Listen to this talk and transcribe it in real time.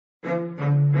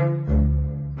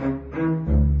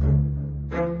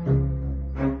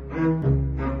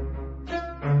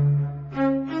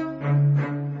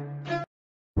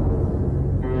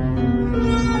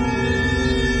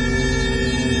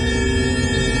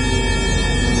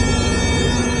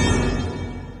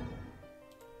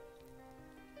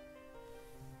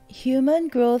Human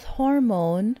growth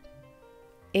hormone,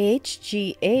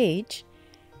 HGH,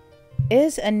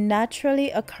 is a naturally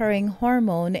occurring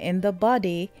hormone in the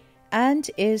body and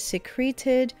is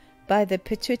secreted by the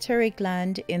pituitary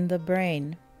gland in the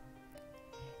brain.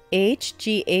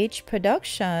 HGH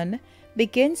production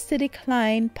begins to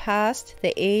decline past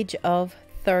the age of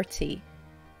 30.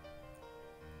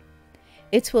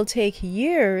 It will take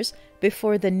years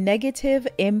before the negative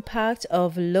impact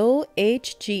of low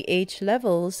HGH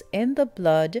levels in the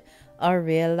blood are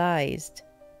realized.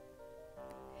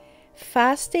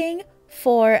 Fasting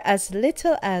for as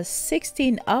little as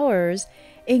 16 hours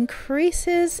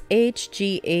increases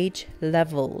HGH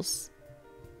levels.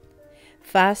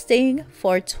 Fasting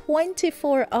for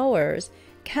 24 hours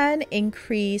can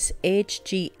increase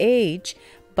HGH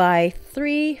by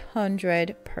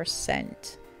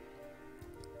 300%.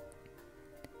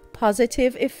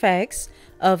 Positive effects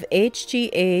of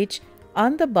HGH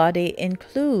on the body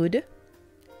include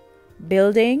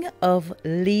building of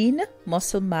lean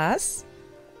muscle mass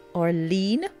or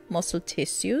lean muscle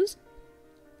tissues,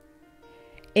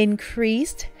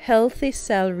 increased healthy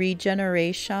cell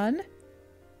regeneration,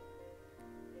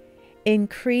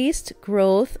 increased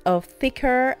growth of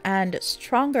thicker and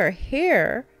stronger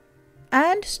hair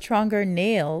and stronger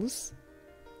nails,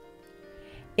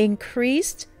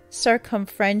 increased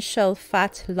circumferential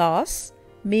fat loss,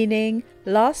 meaning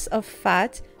loss of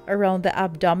fat around the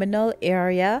abdominal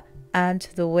area and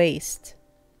the waist,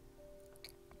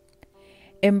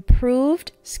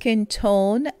 improved skin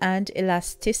tone and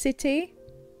elasticity,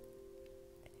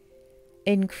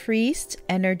 increased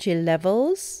energy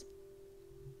levels,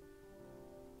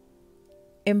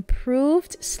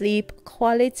 improved sleep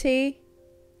quality,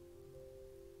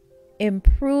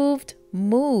 improved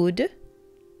mood,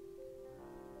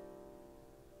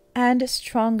 and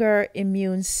stronger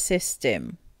immune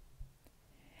system.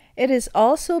 It is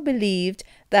also believed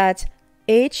that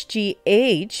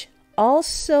HGH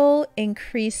also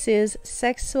increases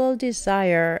sexual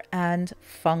desire and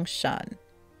function.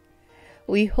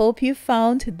 We hope you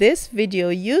found this video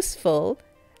useful,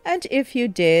 and if you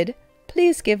did,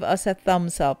 please give us a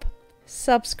thumbs up,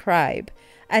 subscribe,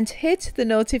 and hit the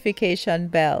notification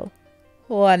bell.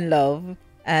 One love,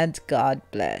 and God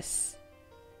bless.